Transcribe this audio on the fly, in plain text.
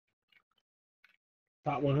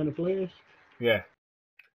Top 100 players? Yeah.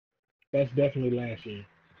 That's definitely last year.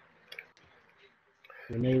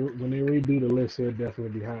 When they redo the list, he'll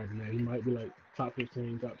definitely be higher than that. He might be like top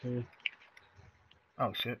 15, top 10.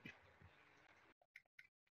 Oh shit.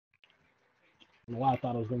 I don't know why I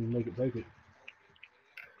thought I was going to make it take it.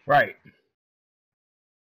 Right.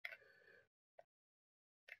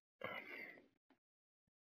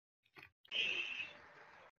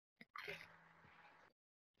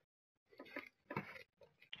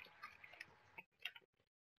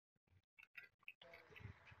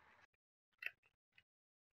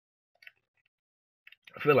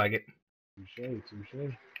 I feel like it.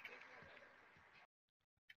 Touche.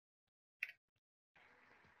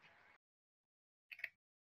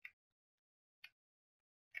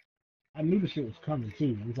 I knew the shit was coming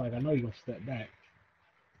too. I was like, I know you're gonna step back.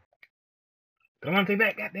 Come on, take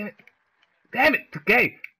back. God damn it. Damn it.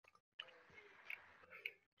 Okay.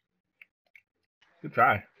 Good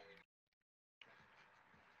try.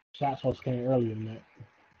 Shots supposed to came earlier than that.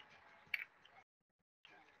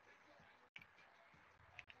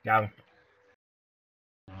 Got him.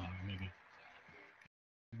 Oh, nigga.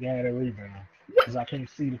 You got a rebound. Because I can't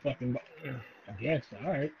see the fucking ball. I guess.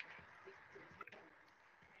 Alright.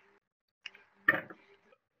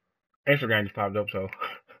 Instagram just popped up, so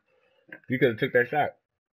you could have took that shot.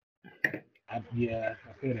 Yeah,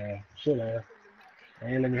 I could have. Should have. They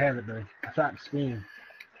ain't let me have it though. I tried to spin.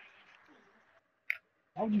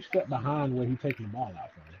 Why would you step behind where he taking the ball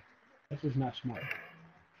out from? That's just not smart.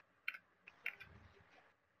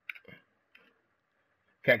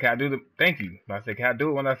 Can I do the? Thank you. I say, can I do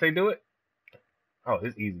it when I say do it? Oh,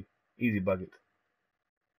 it's easy. Easy buckets.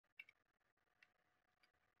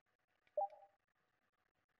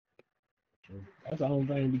 That's the only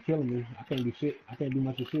thing that be killing me. I can't do shit. I can't do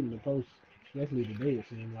much of shit in the post, especially today. It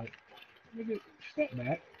seems like, nigga, step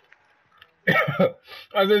back.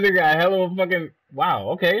 I said they got a hell of a fucking wow.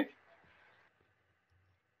 Okay.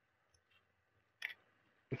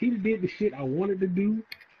 If he did the shit I wanted to do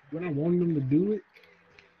when I wanted him to do it,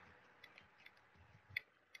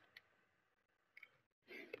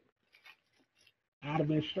 I'd have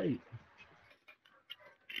been straight.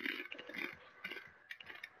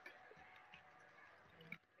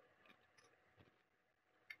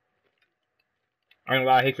 I ain't gonna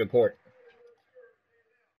lie, I hate your court.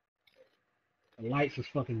 The lights is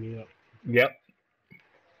fucking me up. Yep.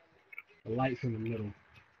 The lights in the middle.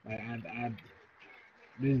 Like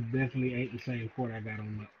this definitely ain't the same court I got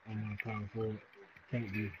on my power forward.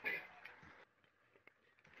 Can't be.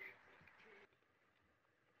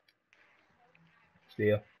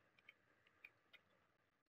 Still.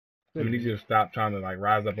 I need you to stop trying to like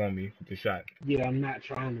rise up on me with the shot. Yeah, I'm not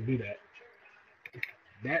trying to do that.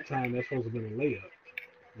 That time that's supposed to be a layup.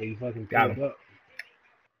 Where you fucking Got pulled him. up.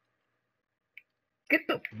 Get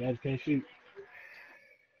the. The bad can't shoot.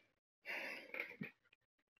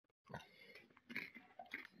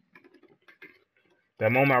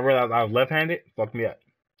 That moment I realized I was left-handed, fucked me up.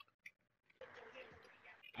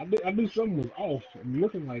 I knew something was off. I'm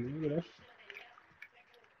looking like, nigga, that's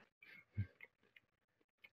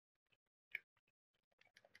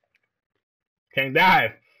Can't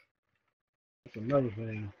dive. another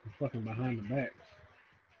thing. I'm fucking behind the back.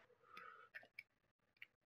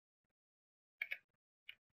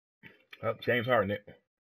 Oh, James Harden it.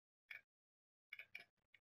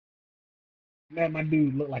 Man, my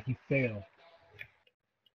dude looked like he fell.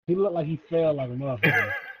 He looked like he fell like a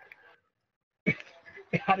motherfucker.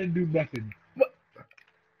 I didn't do nothing. What?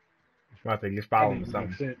 I think just That follow him or didn't make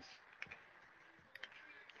something. sense.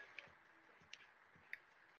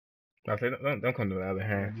 I say don't come to the other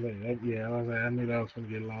hand. Yeah, I knew that was gonna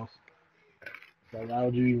get lost. So why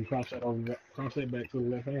would you even cross that back to the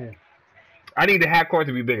left hand? I need the half court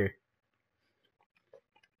to be bigger.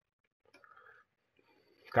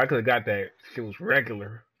 I could have got that. Shit was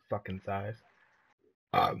regular fucking size.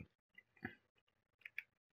 Oh,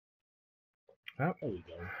 There we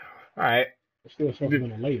go. all right. It's still supposed to be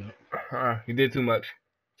a layup. You did too much.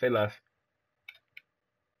 Say less.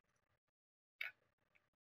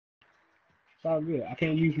 It's all good. I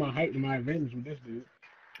can't use my height to my advantage with this dude.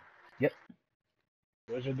 Yep.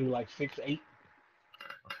 What should I do, like 6'8"?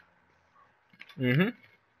 Mm-hmm.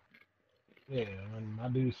 Yeah, and my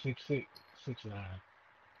dude's 6'6", 6'9".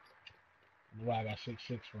 Where I got 6'6"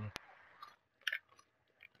 from.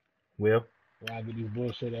 Will. Where I get these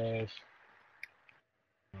bullshit ass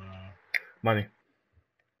Money.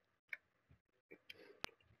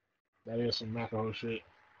 that is some macro shit.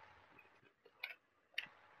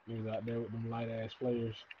 Niggas out there with them light ass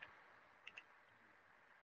players.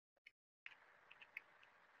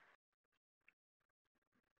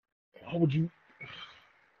 Why would you?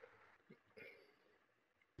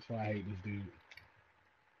 why I hate this dude.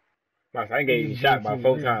 I ain't He getting just go shot to by the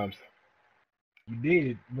 4 rim. times. You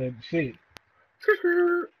did, but shit,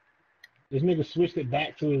 this nigga switched it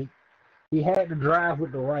back to his. He had to drive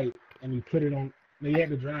with the right, and he put it on. No, he had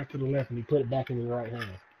to drive to the left, and he put it back in his right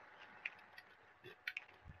hand.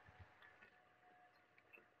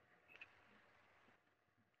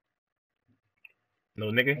 No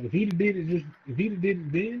nigga. Like if he'd have did it just, if he'd have did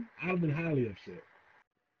it then, I'd have been highly upset.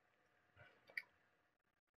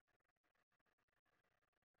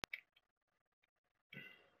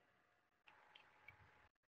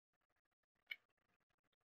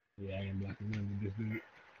 Yeah, I ain't blocking none of this dude.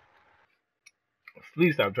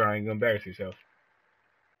 Please stop trying to embarrass yourself.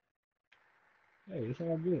 Hey, it's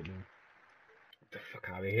all good, man. Get the fuck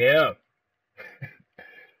out of here.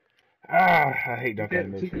 I hate that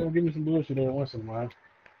kind of She bullshit. gonna give me some bullshit every once in a while.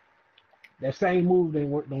 That same move they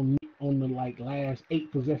worked on me on the like last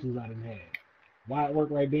 8 possessions I done had. Why it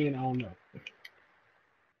worked right then, I don't know.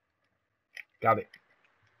 Got it.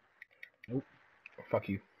 Nope. Oh, fuck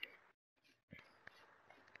you.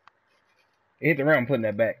 Hit the rim, I'm putting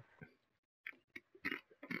that back.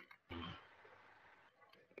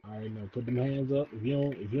 I already know. Put them hands up. If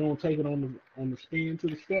you don't take it on the spin to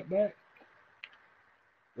the step back,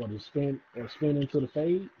 or the spin into the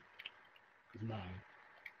fade, it's mine.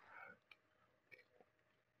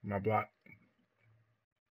 My block.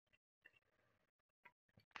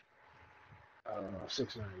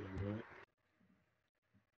 6'9", young boy.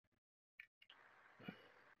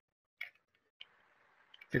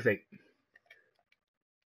 Six eight.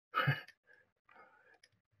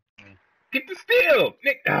 Get the steal,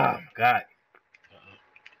 Nick. Oh my god.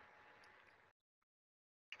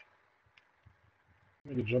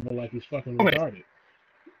 Nigga dribble like he's fucking Okay. retarded.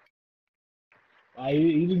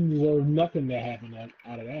 He didn't deserve nothing that happened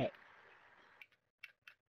out of that.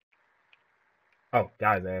 Oh,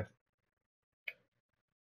 got his ass.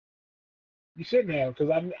 You shouldn't have, because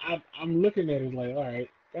I'm looking at it like, all right,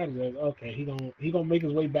 that is okay. He gonna make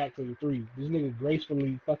his way back to the three. This nigga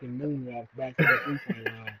gracefully fucking moonwalk back to the 3-point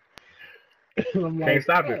line. I'm Can't like,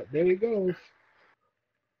 stop oh, it. there he goes.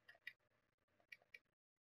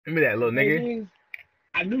 Give me that little The thing nigga. is,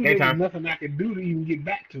 I knew Game there was time. nothing I could do to even get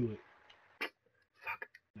back to it. Fuck.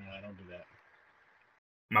 Nah, don't do that.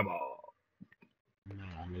 My ball. Nah,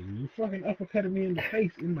 nigga, you fucking uppercutted me in the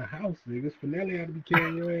face in my house, nigga. Spinelli ought to be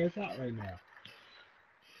carrying your ass out right now.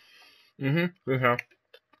 Good job.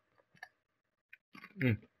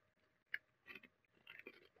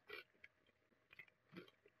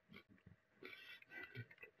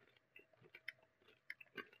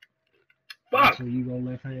 Watch Fuck. when you go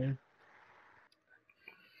left hand.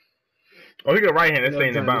 Oh, he got right hand. The That's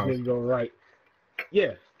other staying in time this bounds. nigga go right.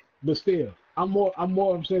 Yeah, but still, I'm more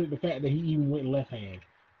upset at the fact that he even went left hand.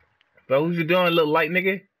 But what you doing, little light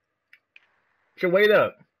nigga? Get your weight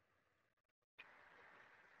up.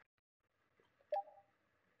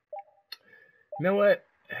 You know what?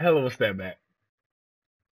 Hell of a step back.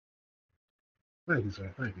 Thank you,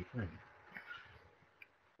 sir. Thank you.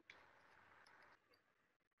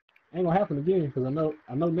 Ain't gonna happen again because I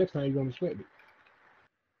know next time you're gonna expect it.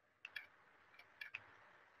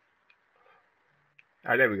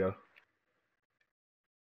 All right, there we go.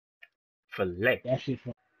 Fillet. That shit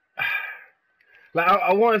fun. Like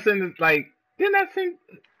I want to send it. Like didn't I send?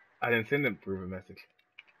 I didn't send him proof a message.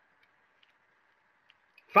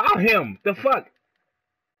 Foul him. The fuck.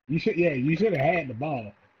 You should have had the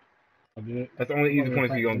ball. Good. That's the only I'm easy over here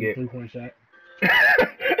points you're gonna practicing the get. 3-point shot.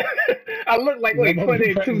 I look like I'm wait, over put here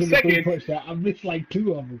in practicing 2 the seconds. 3-point shot. I missed like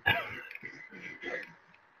 2 of them.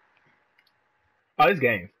 Oh, this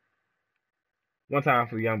game. One time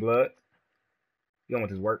for the young blood. You don't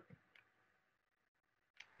want this work.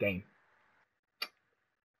 Game.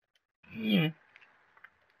 He had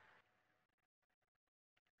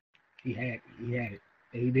it. He had it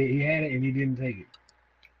and he didn't take it.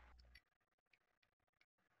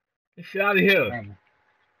 Get shit out of here. Travel.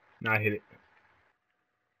 Nah, I hit it.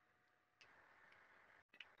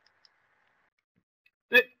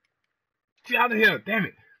 Get out of here. Damn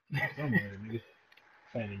it. Somewhere, nigga.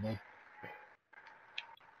 Fatty, bro.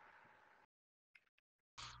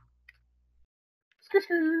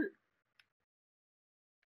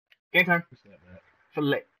 Game time. What's that, man?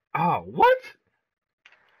 Fillet. Oh, what?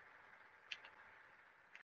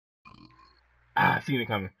 Ah, I seen it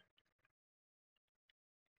coming.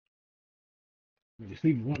 Nigga,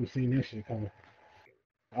 Stevie Wonder seen this shit coming.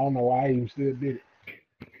 I don't know why he even still did it.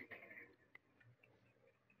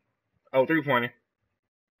 Oh, 3-pointer.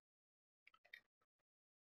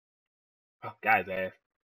 Oh, guy's ass.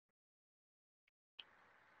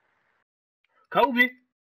 Kobe.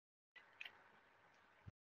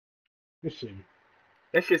 This shit.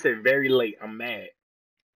 That shit said very late. I'm mad.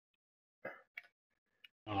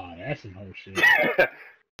 Oh, that's some whole shit.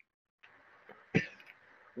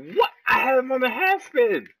 What? I had him on the half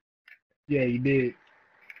spin. Yeah, you did.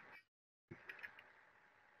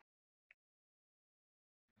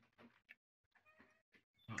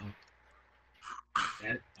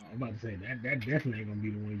 I'm about to say that definitely ain't gonna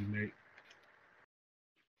be the one you make.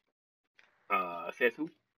 Says who?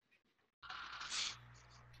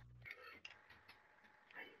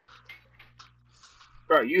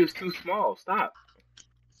 Bro, you was too small. Stop.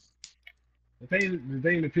 The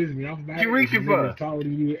thing that pisses me off about You it is the reaching nigga is for? taller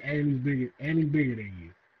than you and he's bigger than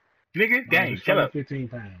you. Nigga, My ass gang, is shut up. 215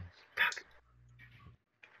 pounds.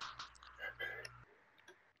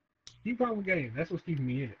 Keep on the game. That's what's keeping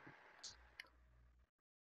me in it.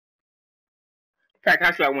 Pack,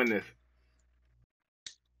 how should I win this?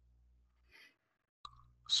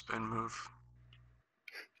 Spin move.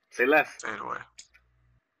 Say less. Fade away.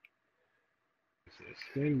 It's a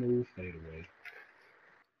spin move, fade away.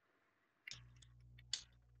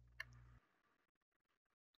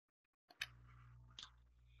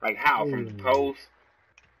 Like how? From the post?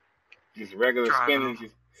 Just regular Driving spinning?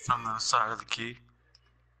 Just from the side of the key.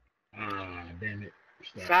 Ah, damn it.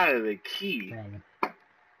 Stop. side of the key. Problem.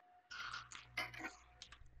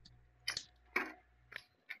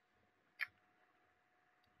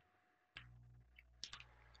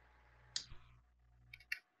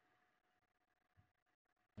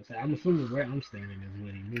 I'm assuming where I'm standing is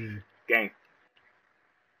what he means. Gang.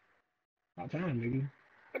 About time, nigga.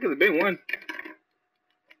 I could have been one.